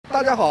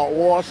大家好，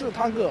我是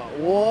汤哥。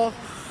我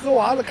和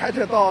我儿子开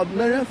车到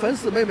能人粉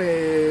丝妹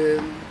妹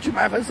去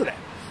买粉丝来，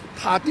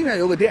他定远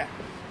有个店，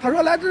他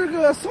说来这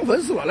个送粉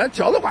丝了，来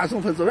饺子馆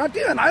送粉丝。我说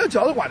定远哪有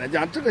饺子馆的？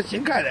讲这个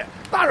新开的，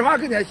大润发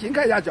跟前新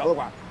开一家饺子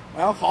馆。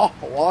我说好，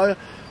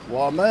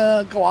我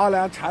们跟我儿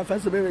俩馋粉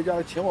丝妹妹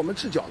叫请我们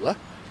吃饺子。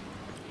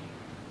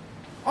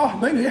哦，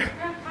美女。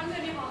汤哥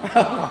你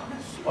好。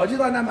我就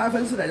到那买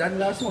粉丝来，让你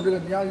来送这个，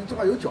你看正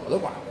好有饺子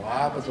馆，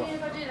哇，不错。今天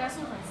到这里来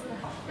送粉丝的，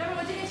要不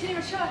我今天请你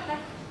们吃了，来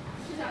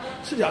吃饺子。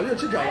吃饺子就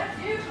吃饺子。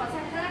也有炒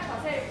菜，咱俩炒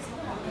菜也不错。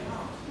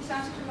你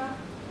想吃什么？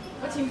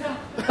我请客。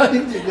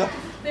您请客。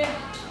对。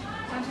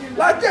想吃什么？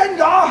来店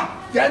长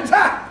点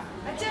菜。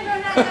来介绍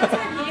一下这个菜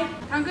品。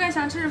堂哥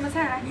想吃什么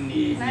菜？来。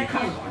你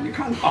看好，你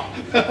看好。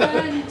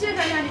你介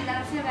绍一下你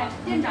家的菜呗。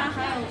店长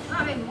还有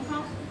辣味芦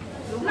蒿。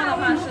芦蒿的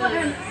话是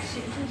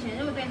咸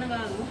肉跟那个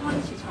芦蒿一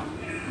起炒。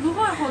芦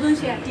蒿好东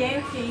西，点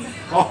一个。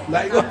好，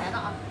来一个。来的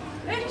啊。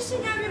哎，这性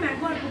价比蛮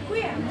高的，不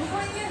贵啊。芦蒿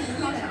应该是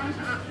2.2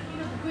啥？应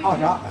该不贵。2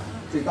啥？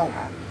最大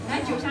盘。来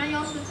9香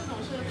腰丝，这种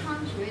是汤，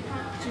属于汤。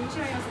9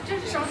香腰丝，这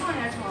是烧汤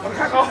还是炒？我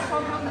看好。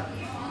烧汤的。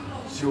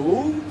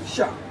9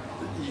香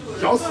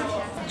腰丝，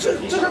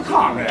这是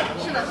汤的呀？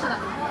是的，是的。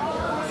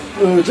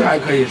这还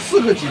可以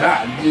，4个鸡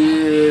蛋，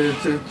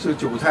这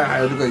韭菜还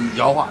有这个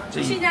腰花，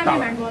这性价比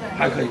蛮多的，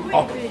还可以。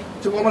好，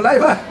就给我们来一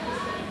份。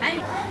来鱼，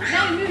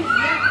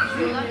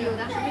有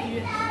的什么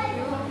鱼？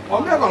我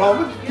们别搞了，我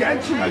们点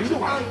七条鱼就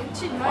完了。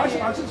我喜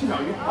欢吃7条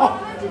鱼。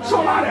好，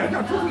烧腊的，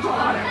叫猪猪烧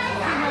腊的。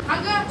堂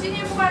哥，今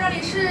天不光让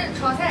你吃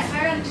炒菜，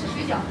还让你吃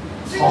水饺。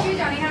这个水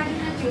饺你看，就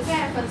是韭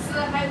菜、粉丝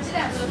还有鸡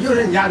蛋做的。又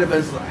是你家的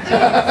粉丝，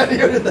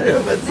又是男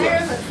人粉丝。男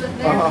人粉丝，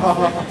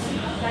好，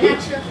大家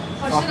吃，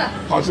好吃的。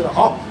好吃的，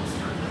好。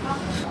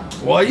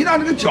我一看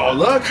这个饺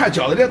子，看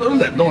饺子店都是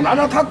冷冻，难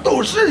道它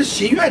都是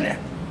新月的？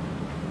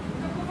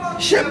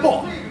现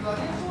包。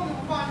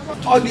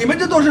哦，你们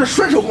这都是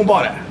纯手工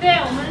包的？对，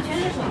我们全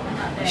是手工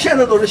的。现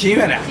在都是新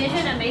月的。新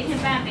月的每天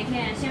拌，每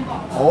天现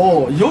包。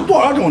哦，有多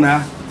少种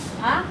呢？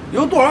啊？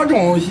有多少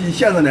种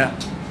馅子呢？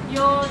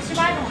有7、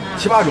8种呢。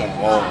7、8种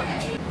哦。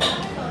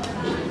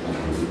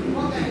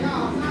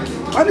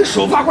啊，你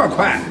手法怪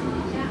快。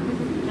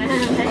还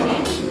行。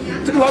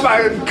这个老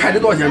板开的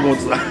多少钱工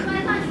资？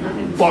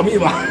保密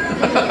吧。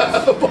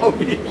保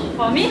密。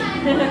保密。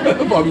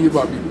保密。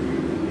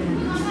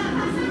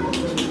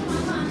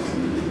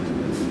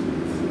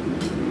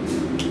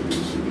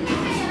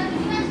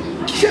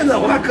现在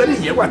我看各地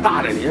也怪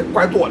大的，也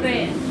怪多的。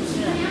对，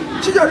是。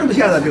这叫什么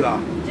馅子？这个？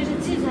这是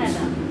荠菜的。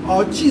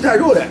哦，荠菜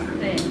肉的。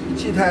对。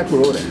荠菜猪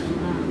肉的。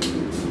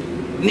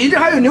你这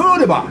还有牛肉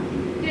的吧？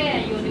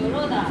对，有牛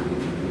肉的，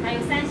还有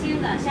3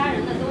星的、虾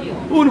仁的都有。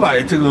我的妈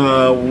呀，这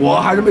个我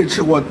还是没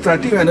吃过，在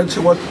定远能吃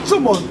过这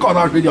么高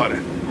档水饺的。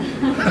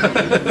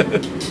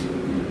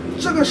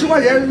这个10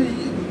块钱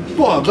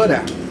多少个的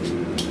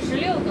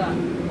？16个。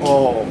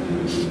哦，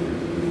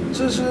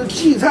这是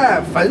荠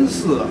菜粉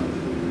丝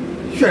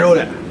血肉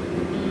的。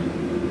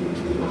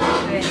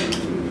对。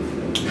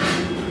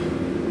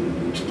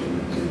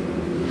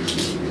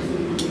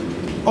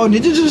哦，你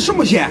这是什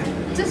么馅？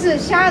这是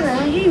虾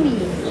仁玉米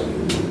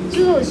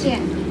猪肉馅，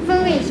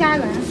风味虾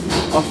仁。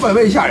哦，风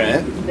味虾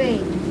仁。对。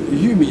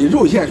玉米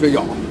肉馅水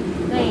饺。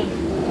对，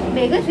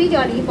每个水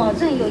饺里保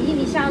证有1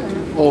粒虾仁。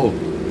哦。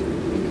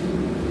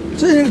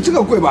这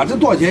个贵吧？这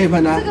多少钱一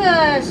份呢？这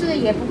个是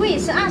也不贵，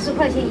是20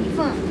块钱一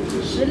份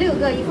，16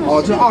个一份。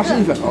哦，这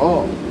21份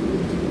哦。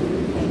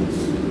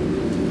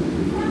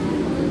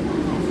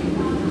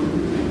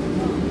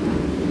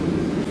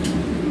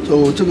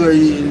就这个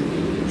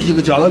一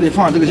个饺子里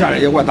放这个虾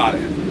仁也怪大的。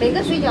每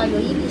个水饺有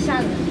1粒虾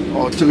仁。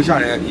哦，这个虾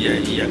仁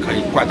也可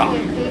以怪大。可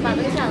以把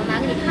这个虾仁拿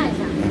给你看一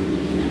下。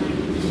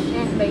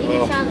每一粒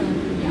虾仁。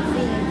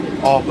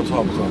哦，不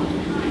错。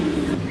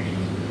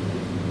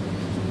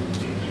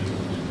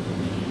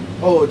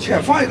哦，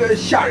先放一个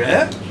虾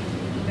仁。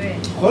对。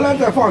回来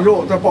再放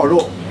肉，再爆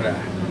肉。对。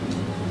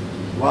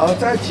我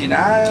在济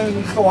南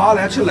和我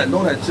来吃冷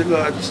冻的，这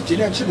个今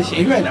天吃的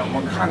新月的，我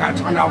们看看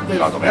尝尝味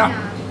道怎么样。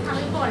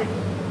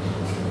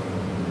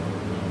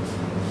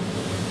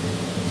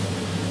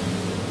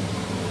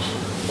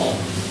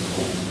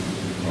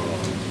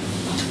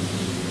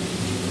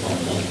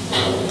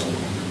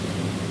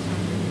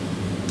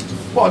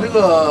爆这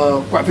个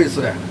怪费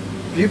事的，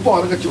比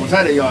爆那个韭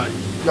菜的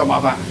要麻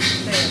烦。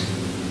对，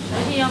首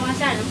先要把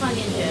虾仁放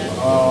进去，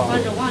哦，防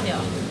止忘掉。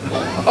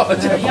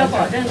要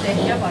保证，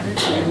对，要保证。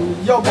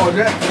要保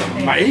证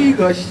每一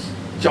个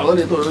饺子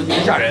里都有1个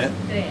虾仁。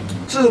对。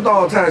这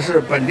道菜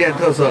是本店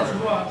特色，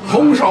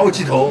红烧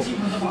鸡头。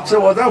是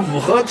我在五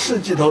河吃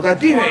鸡头，在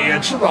定远也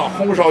吃到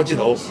红烧鸡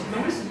头。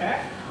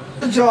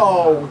这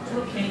叫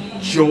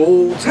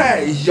韭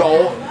菜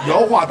腰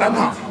花蛋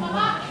汤。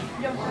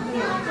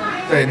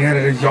对，你看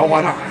这个腰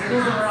花汤。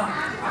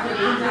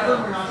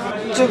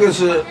这个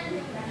是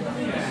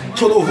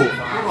臭豆腐，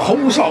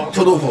红烧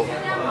臭豆腐。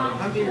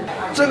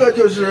这个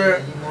就是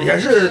也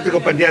是这个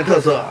本店特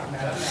色，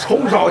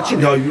红烧青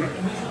条鱼。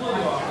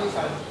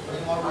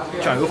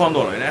酱油放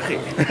多了，有点黑。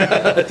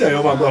酱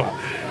油放多了。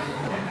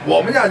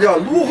我们家叫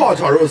芦蒿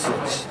炒肉丝，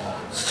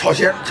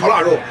炒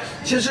腊肉，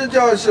其实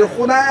叫是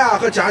湖南呀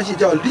和江西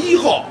叫李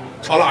蒿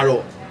炒腊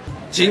肉，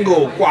金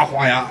钩挂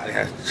黄芽，你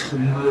看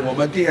我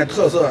们店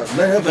特色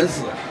能人粉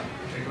丝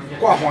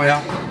挂黄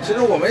芽。其实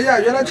我们家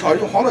原来炒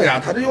用黄豆芽，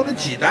它是用的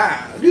鸡蛋、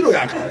绿豆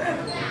芽炒的，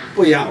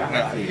不一样，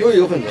有一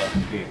个风格。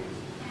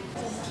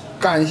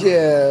感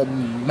谢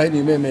美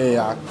女妹妹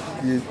呀，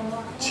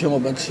请我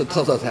们吃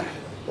特色菜。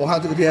我看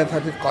这个店它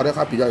这搞得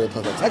还比较有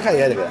特色，才开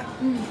业这个。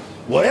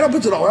我原来不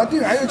知道，我定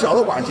远有饺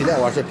子馆，今天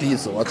我是第一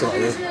次我知道。这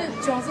是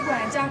饺子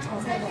馆加炒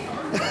菜馆，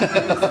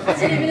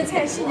这里面的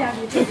菜性价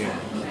比最高。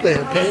对，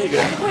便宜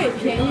点。会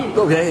便宜。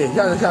都便宜，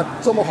像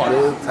这么好的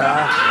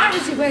才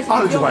20几块钱。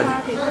20几块钱。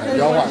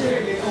腰花。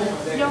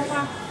腰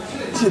花。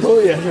鸡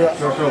头也是。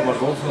这是我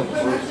公司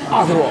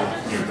20多，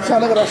像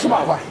那个的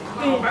18块。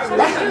对。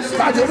来，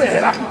拿酒杯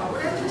来。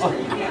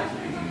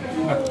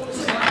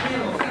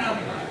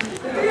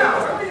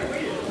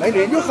美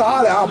女，你喝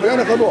2两，不让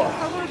你喝多。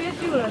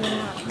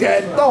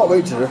点到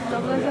为止。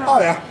2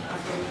两。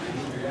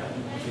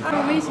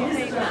微信那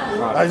个。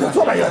哎，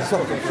坐吧，坐，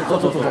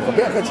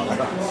不要客气。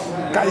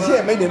感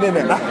谢美女妹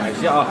妹，来，感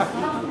谢啊。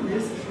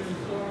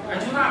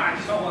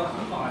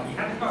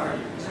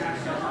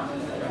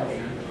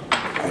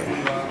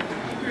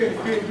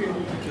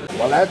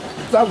我来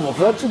咱五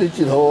河吃的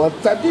鸡头，我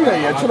在定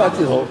远也吃到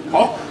鸡头。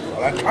好，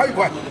我来尝一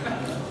块，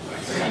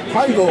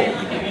尝一口。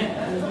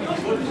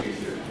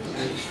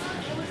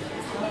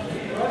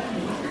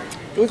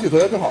这个鸡头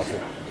也真好吃，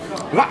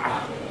辣，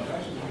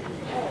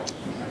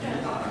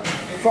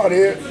烧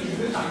的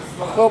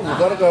和五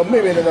河那个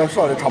妹妹那个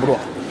烧的差不多，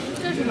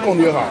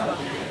更厉害，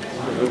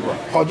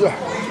好吃。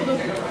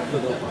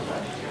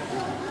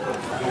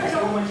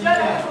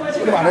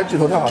这把这鸡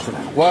头太好吃了，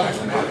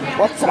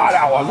我吃辣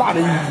了，我辣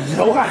的一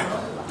头汗，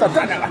再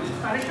蘸蘸了，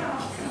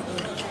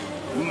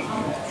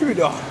去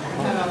掉，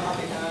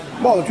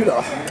帽子去掉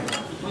了，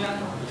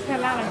太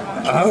辣了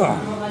是吧？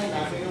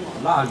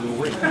辣入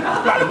味，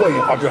辣的过瘾，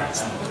好吃。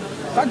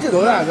咱鸡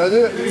头呢，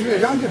这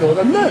羊鸡头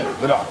它嫩，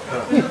知道？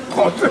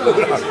好吃，知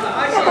道？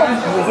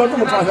五河这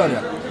么长效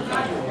的，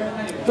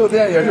这个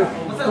店也是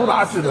主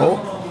打鸡头、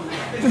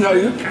金条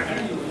鱼。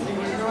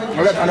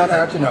我来尝尝大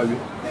家金条鱼。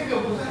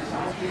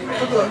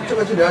这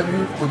个金条鱼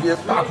估计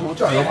大厨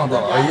酱油放多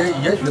了，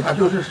也许它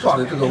就是烧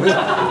的这个味道。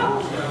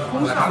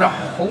我来尝尝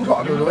红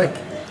烧这个味，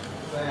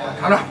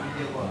尝尝。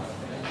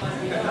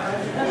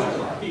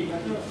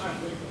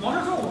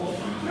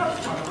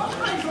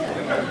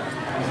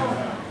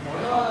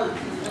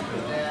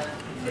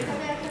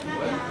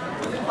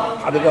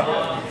它这个，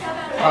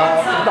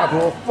大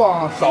厨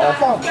少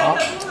放糖，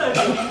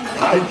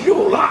它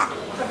又辣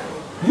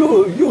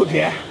又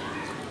甜，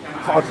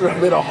好吃，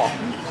味道好。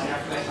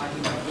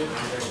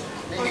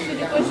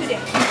多吃点。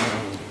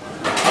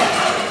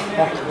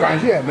好，感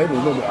谢美女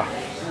妹妹啊！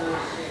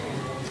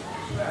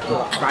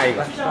加一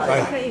个，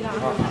可以啊。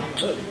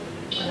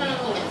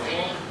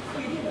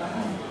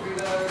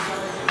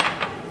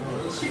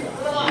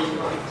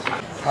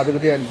他这个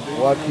店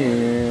我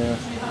听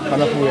刚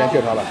才服务员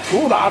介绍了，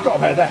主打招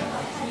牌菜。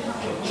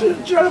这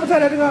这菜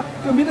呢，这个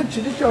名字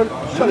起的叫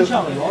的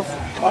像摇死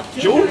啊，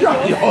就像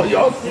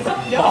摇死，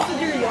摇死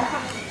就是摇花。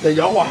这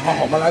摇花好，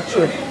我们来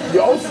吃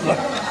摇死。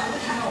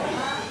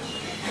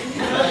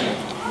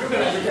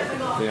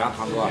怎样，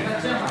堂哥？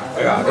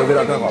哎呀，这味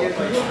道真好！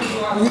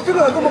你这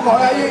个这么好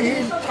呀，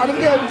他这个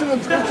店这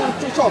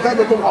烧菜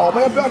都这么好，我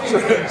们也不要吃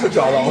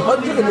饺子，我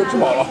们这个就吃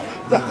饱了，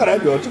再喝点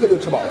酒，这个就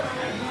吃饱了。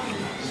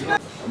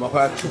我们回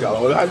来吃饺子，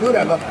我还留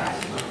两个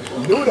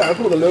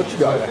肚子留吃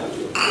饺子。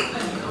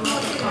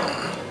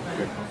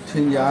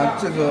亲家，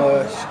这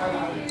个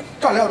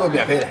蘸料都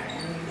免费的，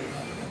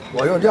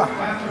我用酱，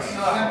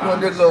用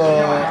这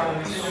个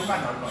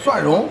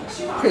蒜蓉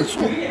配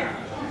醋。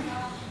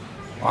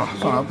啊，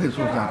蒜蓉配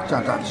醋这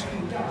样吃。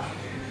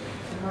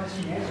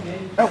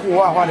哎，湖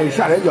湾话的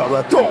下点饺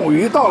子终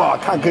于到了，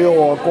看给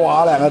我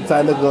瓜两个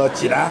在那个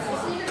济南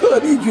特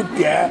地去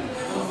点，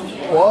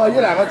我一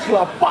两个吃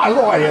了80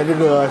多块钱这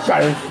个虾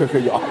仁水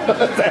饺，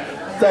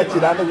在济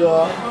南那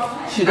个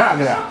西站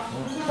给他，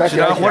在西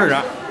站火车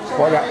站，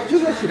就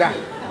在西站。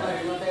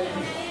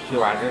去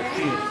完这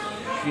去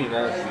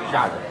那水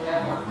下去，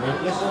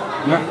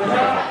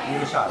一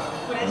个下去。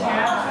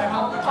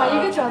好，一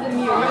个饺子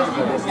米有一个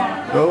虾。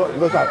有一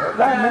个虾，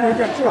来美女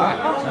先吃完。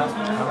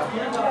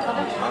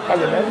它里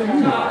面是玉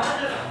米，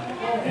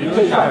一个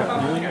虾，一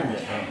个玉米。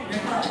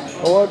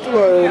我这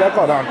个有点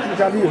高档，之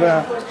前1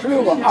份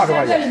16个20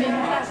块钱。这里面是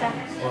大虾。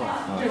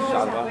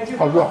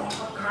好吃。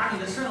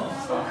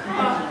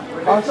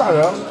啊，虾仁，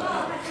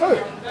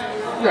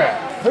对，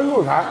很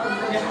肉弹，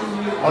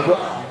好吃。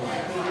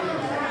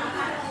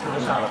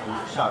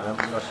虾仁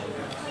比较鲜。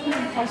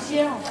好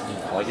鲜哦。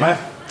好鲜。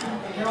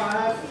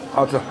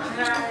好吃。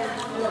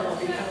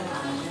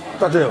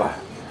再这个。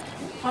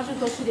好吃，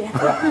多吃点。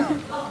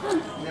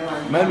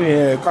美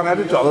女，刚才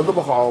这饺子这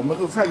么好，我们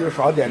这菜就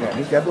少一点点，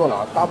你点多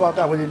了，大包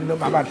带回去你能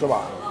慢慢吃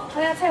吧。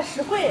他家菜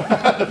实惠。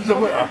实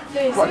惠啊。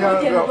对，所以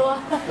点的多。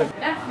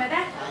来买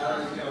单。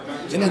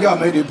今天叫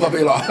美女破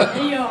费了。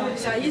哎呦，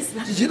小意思。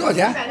机器多少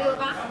钱？168。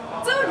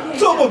这么便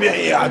这么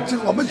便宜啊！这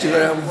我们几个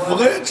人5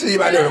个人吃168。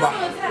还有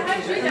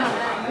水饺呢，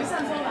没上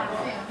桌吧？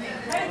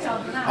还有饺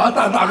子呢。好，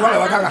大桌来，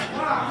我看看。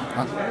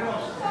啊，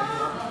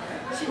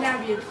性价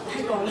比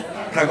太高了。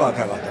太高，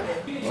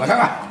我看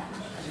看。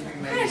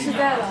太实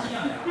在了。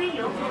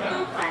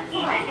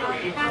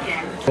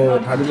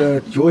它这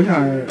个9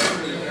项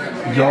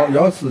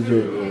要是就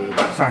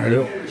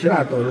36，其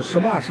他都是10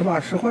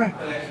块，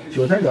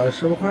韭菜饺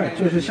子15块，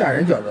就是虾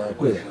仁饺子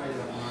贵点，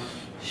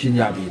性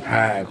价比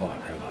太高，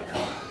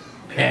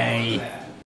便宜。